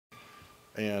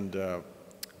And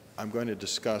I'm going to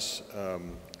discuss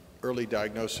early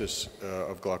diagnosis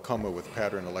of glaucoma with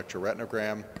pattern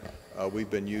electroretinogram. We've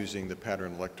been using the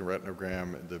pattern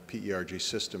electroretinogram, the PERG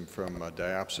system from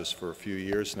diopsis for a few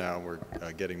years now. We're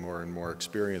getting more and more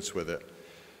experience with it.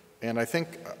 And I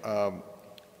think,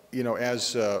 you know,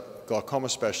 as glaucoma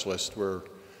specialists,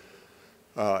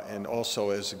 and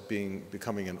also as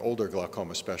becoming an older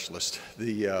glaucoma specialist,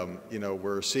 you know,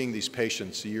 we're seeing these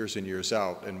patients years and years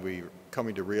out, and we're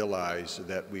coming to realize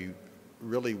that we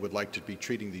really would like to be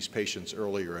treating these patients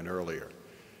earlier and earlier.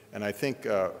 And I think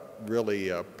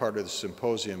really part of the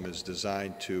symposium is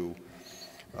designed to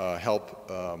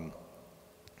help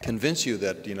convince you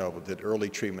that, you know, that early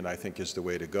treatment, I think, is the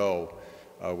way to go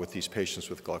with these patients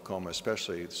with glaucoma,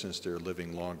 especially since they're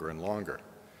living longer and longer.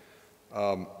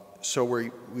 So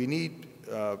we need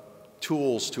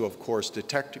tools to, of course,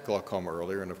 detect glaucoma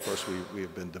earlier, and of course we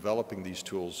have been developing these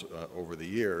tools over the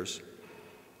years.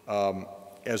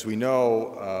 As we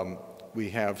know, we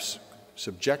have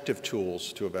subjective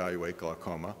tools to evaluate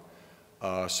glaucoma,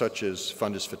 such as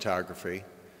fundus photography,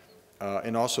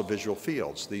 and also visual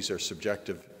fields. These are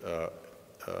subjective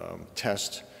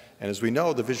tests. And as we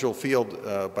know, the visual field,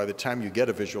 by the time you get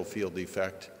a visual field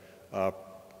defect,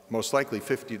 most likely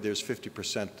there's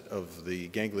 50% of the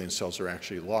ganglion cells are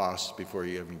actually lost before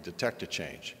you even detect a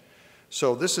change.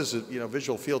 So this is a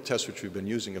visual field test which we've been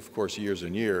using, of course, years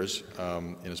and years,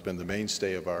 and it's been the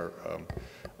mainstay of our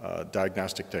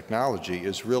diagnostic technology.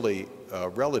 Is really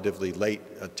relatively late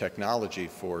technology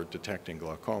for detecting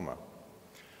glaucoma.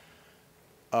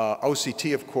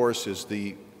 OCT, of course, is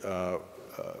the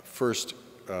first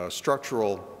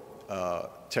structural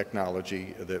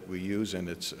technology that we use, and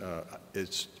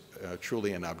it's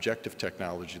truly an objective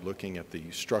technology looking at the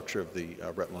structure of the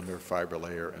retinal nerve fiber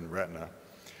layer and retina.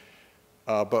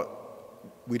 But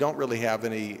we don't really have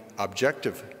any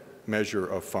objective measure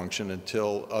of function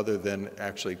until other than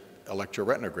actually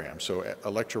electroretinogram. So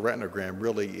electroretinogram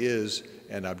really is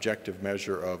an objective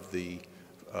measure of the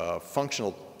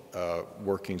functional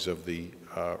workings of the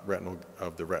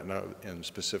retina, and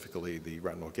specifically the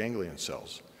retinal ganglion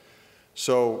cells.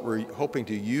 So we're hoping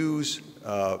to use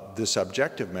this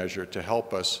objective measure to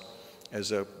help us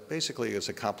basically as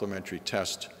a complementary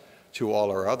test to all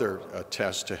our other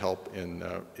tests to help in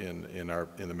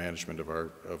the management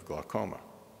of glaucoma.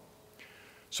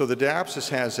 So the diopsis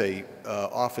has a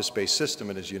office-based system,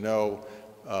 and as you know,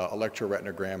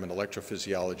 electroretinogram and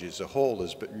electrophysiology as a whole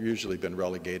has usually been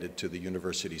relegated to the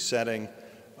university setting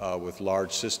with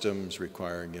large systems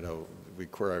requiring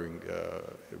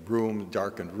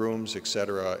darkened rooms, et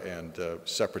cetera, and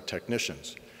separate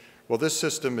technicians. Well, this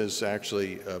system is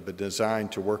actually been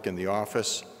designed to work in the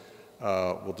office.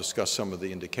 We'll discuss some of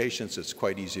the indications. It's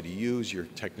quite easy to use. Your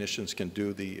technicians can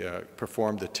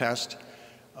perform the test.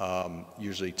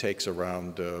 Usually takes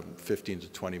around 15 to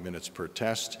 20 minutes per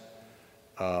test.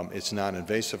 It's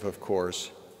non-invasive, of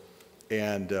course,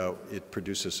 and it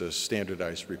produces a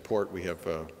standardized report. We have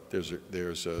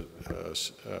there's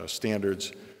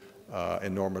standards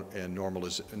and normal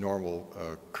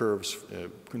curves,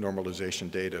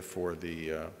 normalization data for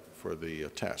the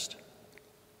test.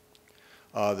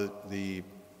 The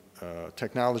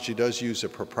technology does use a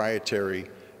proprietary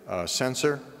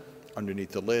sensor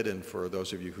underneath the lid, and for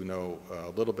those of you who know a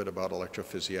little bit about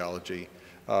electrophysiology,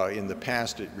 in the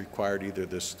past it required either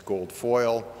this gold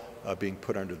foil being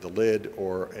put under the lid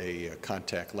or a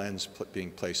contact lens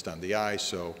being placed on the eye.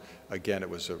 So again, it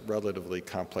was a relatively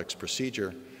complex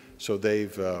procedure. So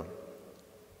they've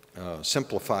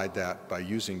simplified that by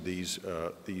using these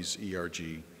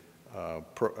ERG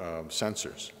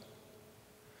sensors.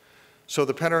 So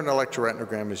the pattern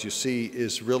electroretinogram, as you see,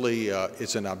 is really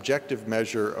it's an objective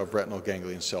measure of retinal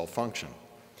ganglion cell function.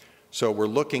 So we're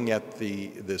looking at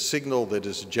the signal that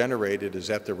is generated is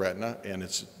at the retina, and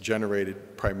it's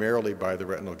generated primarily by the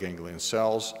retinal ganglion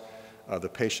cells. The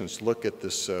patients look at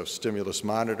this stimulus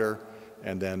monitor,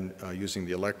 and then using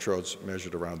the electrodes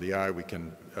measured around the eye, we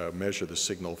can measure the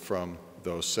signal from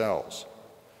those cells,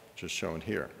 just shown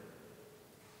here.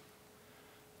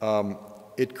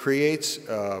 It creates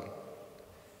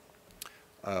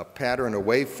pattern, a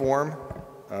waveform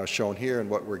shown here, and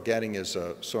what we're getting is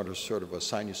a sort of a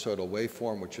sinusoidal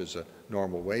waveform, which is a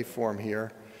normal waveform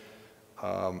here.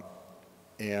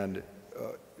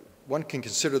 One can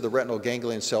consider the retinal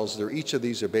ganglion cells, each of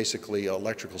these are basically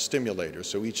electrical stimulators,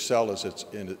 so each cell is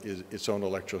its own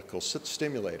electrical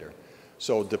stimulator.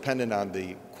 So dependent on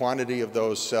the quantity of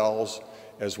those cells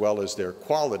as well as their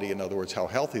quality, in other words, how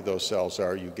healthy those cells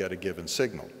are, you get a given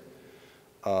signal.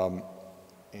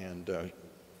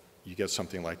 You get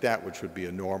something like that, which would be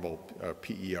a normal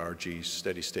PERG,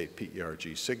 steady-state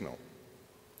PERG signal.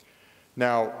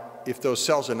 Now, if those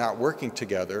cells are not working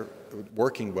together,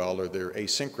 working well, or they're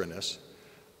asynchronous,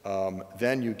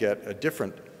 then you get a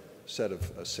different set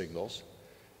of signals,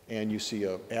 and you see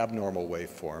an abnormal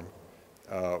waveform,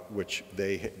 which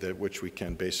we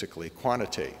can basically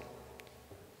quantitate.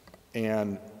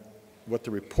 And what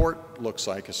the report looks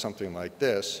like is something like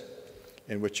this,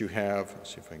 in which you have,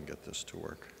 let's see if I can get this to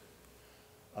work,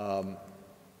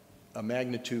 the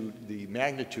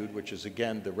magnitude, which is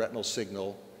again the retinal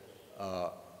signal,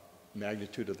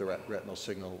 magnitude of the retinal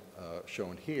signal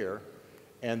shown here,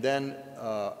 and then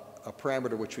a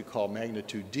parameter which we call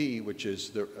magnitude D, which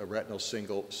is a retinal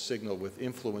signal with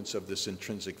influence of this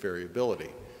intrinsic variability,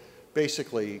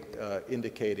 basically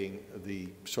indicating the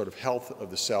sort of health of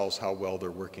the cells, how well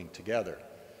they're working together.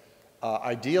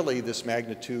 Ideally, this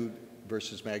magnitude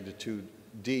versus magnitude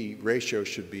D ratio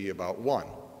should be about 1.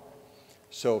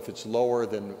 So if it's lower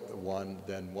than 1,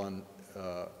 then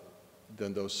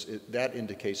that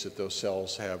indicates that those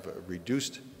cells have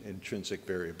reduced intrinsic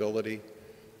variability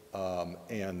or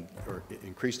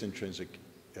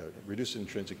reduced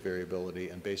intrinsic variability,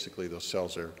 and basically those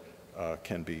cells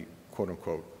can be, quote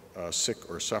unquote, sick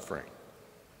or suffering.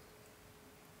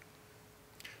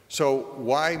 So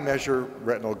why measure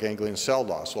retinal ganglion cell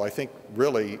loss? Well, I think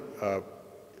really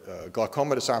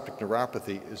glaucomatous optic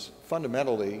neuropathy is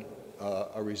fundamentally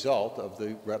a result of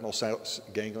the retinal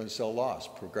ganglion cell loss,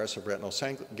 progressive retinal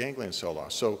ganglion cell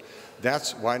loss. So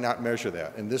that's why not measure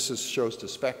that. And this shows the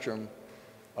spectrum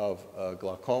of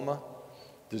glaucoma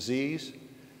disease.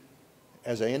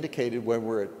 As I indicated,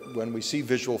 when we see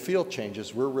visual field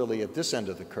changes, we're really at this end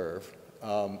of the curve,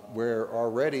 where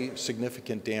already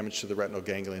significant damage to the retinal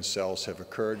ganglion cells have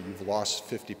occurred. You've lost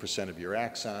 50% of your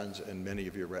axons and many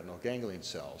of your retinal ganglion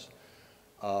cells.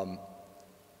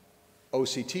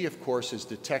 OCT, of course, is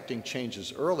detecting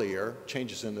changes earlier,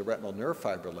 changes in the retinal nerve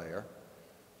fiber layer,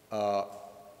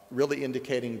 really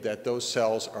indicating that those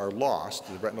cells are lost.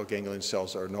 The retinal ganglion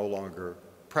cells are no longer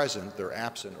present, they're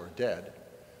absent or dead.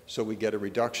 So we get a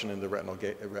reduction in the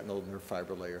retinal nerve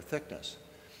fiber layer thickness.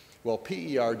 Well,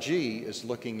 PERG is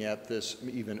looking at this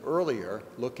even earlier,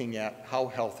 looking at how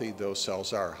healthy those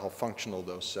cells are, how functional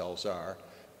those cells are,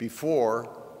 before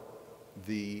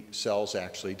the cells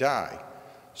actually die.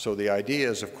 So the idea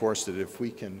is, of course, that if we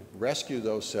can rescue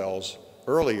those cells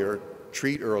earlier,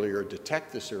 treat earlier,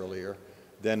 detect this earlier,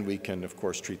 then we can, of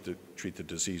course, treat the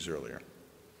disease earlier.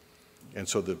 And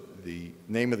so the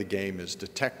name of the game is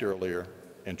detect earlier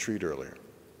and treat earlier.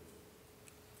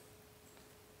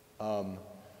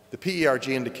 The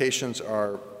PERG indications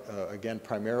are, again,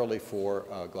 primarily for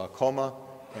glaucoma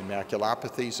and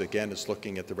maculopathies. Again, it's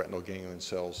looking at the retinal ganglion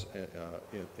cells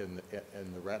in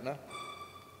the retina.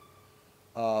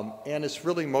 And it's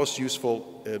really most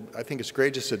useful, I think its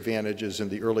greatest advantage is in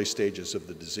the early stages of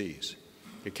the disease.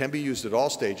 It can be used at all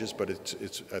stages, but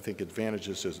I think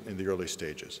advantages is in the early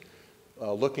stages.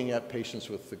 Looking at patients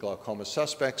with the glaucoma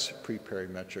suspects,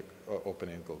 pre-perimetric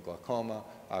open-angle glaucoma,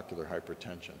 ocular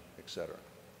hypertension, etc.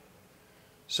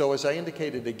 So as I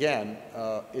indicated again,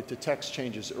 it detects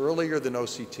changes earlier than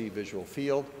OCT visual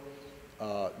field.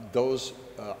 Those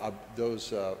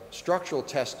structural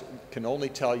tests can only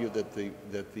tell you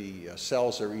that the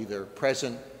cells are either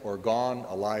present or gone,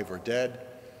 alive or dead.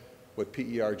 What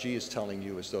PERG is telling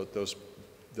you is that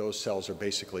those cells are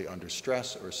basically under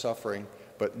stress or suffering,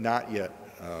 but not yet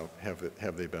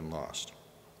have they been lost.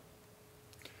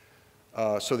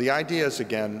 So the idea is,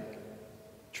 again,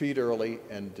 treat early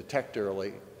and detect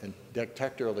early, and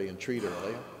treat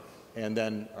early. And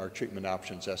then our treatment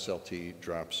options, SLT,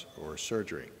 drops, or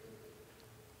surgery.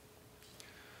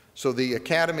 So the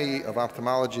Academy of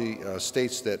Ophthalmology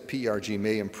states that PERG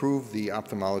may improve the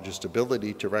ophthalmologist's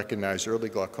ability to recognize early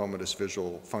glaucomatous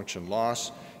visual function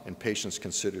loss in patients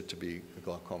considered to be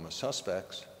glaucoma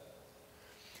suspects.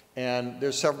 And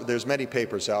there's many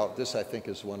papers out. This, I think,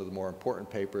 is one of the more important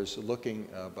papers, looking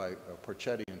by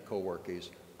Porchetti and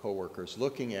co-workers,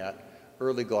 looking at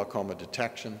early glaucoma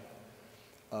detection.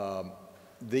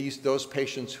 Those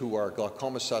patients who are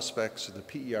glaucoma suspects, the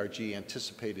PERG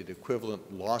anticipated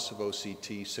equivalent loss of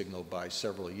OCT signal by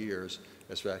several years,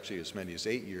 actually as many as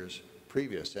 8 years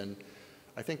previous. And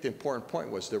I think the important point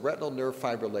was the retinal nerve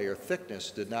fiber layer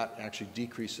thickness did not actually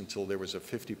decrease until there was a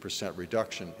 50%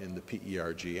 reduction in the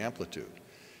PERG amplitude.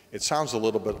 It sounds a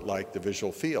little bit like the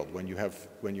visual field. When you have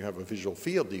a visual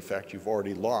field defect, you've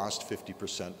already lost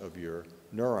 50% of your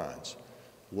neurons.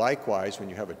 Likewise, when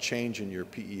you have a change in your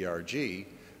PERG,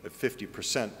 a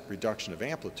 50% reduction of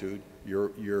amplitude,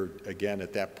 you're again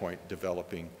at that point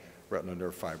developing retinal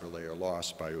nerve fiber layer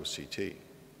loss by OCT.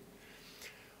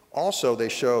 Also, they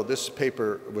show, this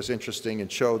paper was interesting and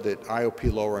showed that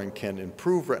IOP lowering can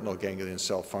improve retinal ganglion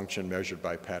cell function measured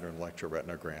by pattern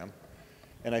electroretinogram.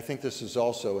 And I think this is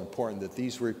also important that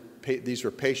these were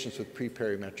patients with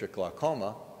pre-perimetric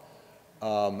glaucoma.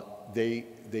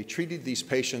 They treated these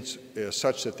patients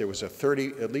such that there was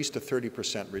at least a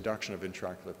 30% reduction of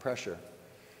intraocular pressure.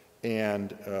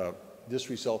 And this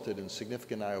resulted in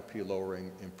significant IOP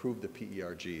lowering, improved the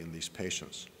PERG in these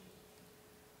patients.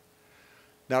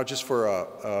 Now, just for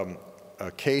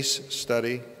a case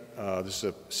study, this is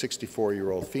a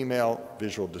 64-year-old female,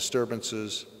 visual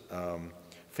disturbances,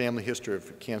 family history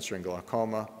of cancer and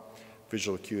glaucoma,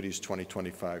 visual acuities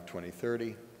 20/25,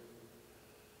 20/30.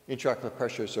 Intraocular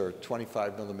pressures are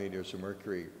 25 millimeters of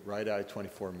mercury, right eye,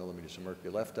 24 millimeters of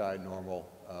mercury, left eye, normal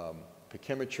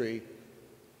pachymetry.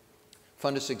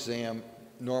 Fundus exam,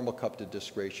 normal cup to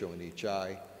disc ratio in each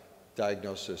eye.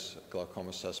 Diagnosis,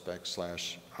 glaucoma suspect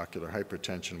 / ocular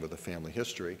hypertension with a family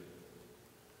history.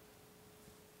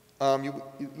 You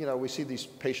know, we see these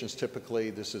patients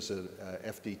typically. This is a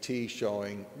FDT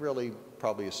showing really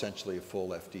probably essentially a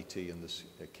full FDT in this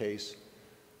case,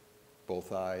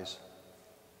 both eyes.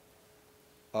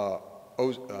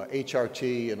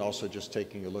 HRT, and also just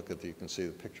taking a look at you can see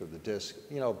the picture of the disc.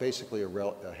 You know, basically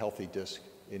a healthy disc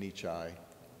in each eye,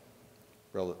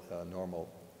 normal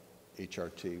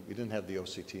HRT. We didn't have the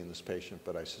OCT in this patient,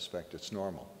 but I suspect it's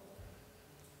normal.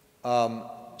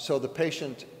 So the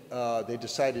patient, they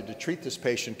decided to treat this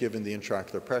patient given the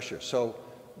intraocular pressure. So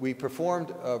we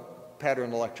performed a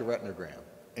pattern electroretinogram.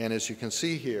 And as you can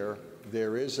see here,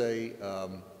 there is a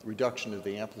reduction of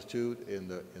the amplitude in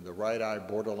the right eye,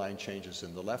 borderline changes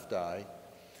in the left eye.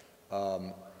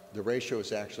 The ratio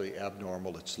is actually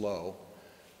abnormal, it's low,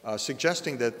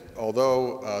 suggesting that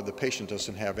although the patient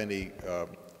doesn't have any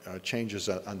changes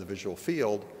on the visual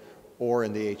field or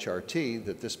in the HRT,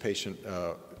 that this patient,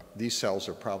 these cells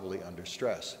are probably under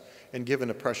stress. And given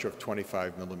a pressure of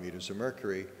 25 millimeters of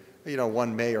mercury, you know,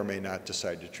 one may or may not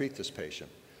decide to treat this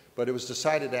patient. But it was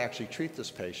decided to actually treat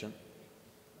this patient.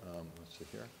 Let's see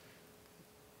here.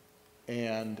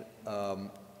 And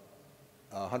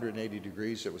 180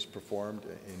 degrees it was performed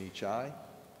in each eye.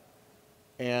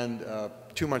 And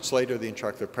 2 months later, the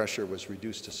intraocular pressure was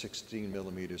reduced to 16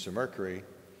 millimeters of mercury.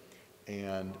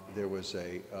 And there was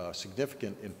a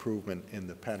significant improvement in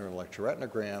the pattern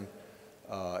electroretinogram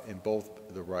in both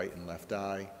the right and left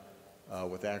eye,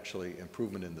 with actually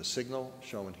improvement in the signal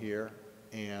shown here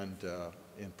and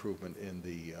improvement in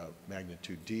the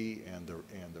magnitude D and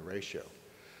the ratio.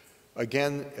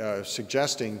 Again,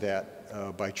 suggesting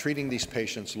that by treating these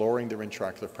patients, lowering their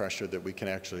intraocular pressure, that we can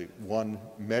actually, one,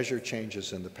 measure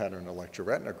changes in the pattern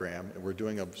electroretinogram, and we're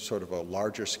doing a sort of a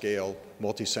larger scale,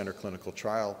 multi-center clinical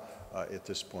trial at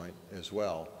this point as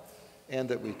well, and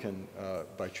that we can,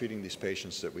 by treating these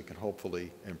patients, that we can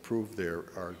hopefully improve their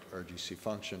RGC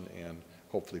function and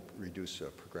hopefully reduce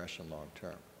progression long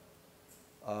term.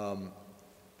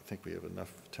 I think we have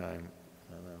enough time,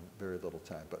 very little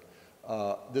time, but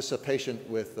this is a patient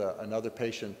with another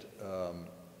patient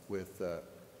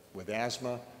with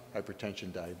asthma,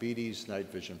 hypertension, diabetes, night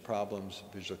vision problems,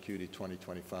 visual acuity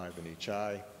 20/25 in each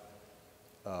eye.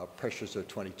 Pressures are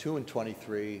 22 and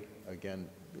 23, again,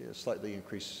 slightly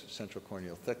increased central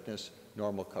corneal thickness,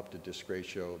 normal cup to disc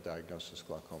ratio, diagnosis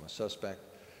glaucoma suspect.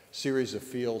 Series of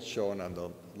fields shown on the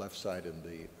left side and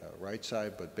the right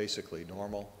side, but basically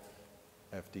normal.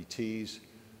 FDTs.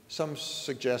 Some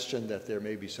suggestion that there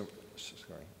may be some,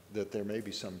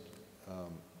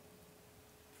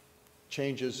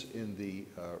 changes in the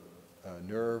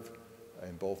nerve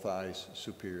in both eyes,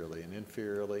 superiorly and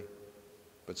inferiorly,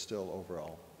 but still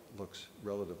overall looks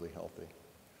relatively healthy.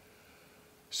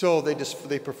 So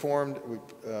they performed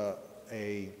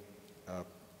a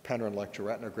pattern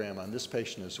electroretinogram on this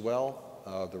patient as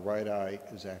well. The right eye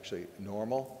is actually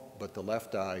normal, but the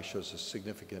left eye shows a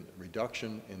significant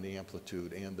reduction in the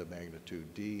amplitude and the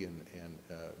magnitude D and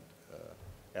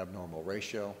abnormal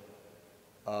ratio.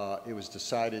 It was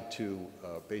decided to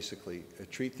basically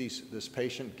treat this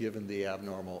patient given the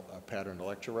abnormal pattern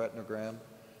electroretinogram.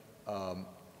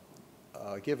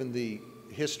 Given the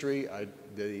history,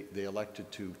 they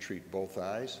elected to treat both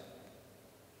eyes.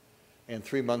 And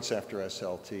 3 months after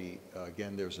SLT,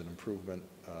 again, there's an improvement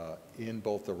in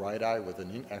both the right eye with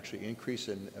an actually increase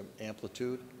in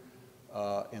amplitude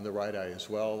in the right eye as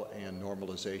well, and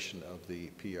normalization of the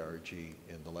PERG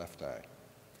in the left eye.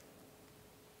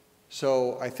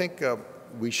 So I think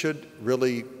we should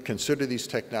really consider these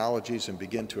technologies and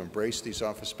begin to embrace these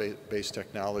office-based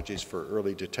technologies for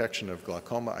early detection of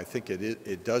glaucoma. I think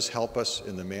it does help us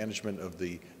in the management of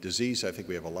the disease. I think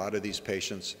we have a lot of these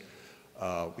patients.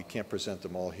 We can't present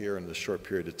them all here in this short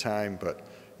period of time, but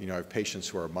I have patients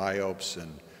who are myopes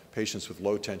and patients with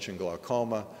low tension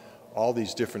glaucoma, all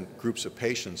these different groups of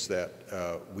patients that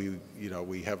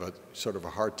we have a sort of a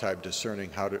hard time discerning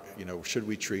how to, should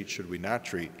we treat, should we not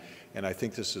treat? And I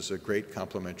think this is a great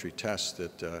complementary test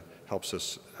that helps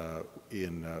us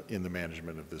in the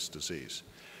management of this disease.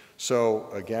 So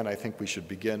again, I think we should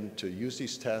begin to use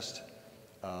these tests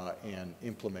and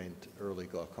implement early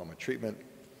glaucoma treatment.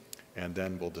 And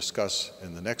then we'll discuss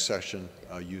in the next session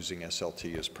using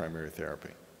SLT as primary therapy.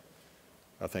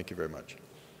 Thank you very much.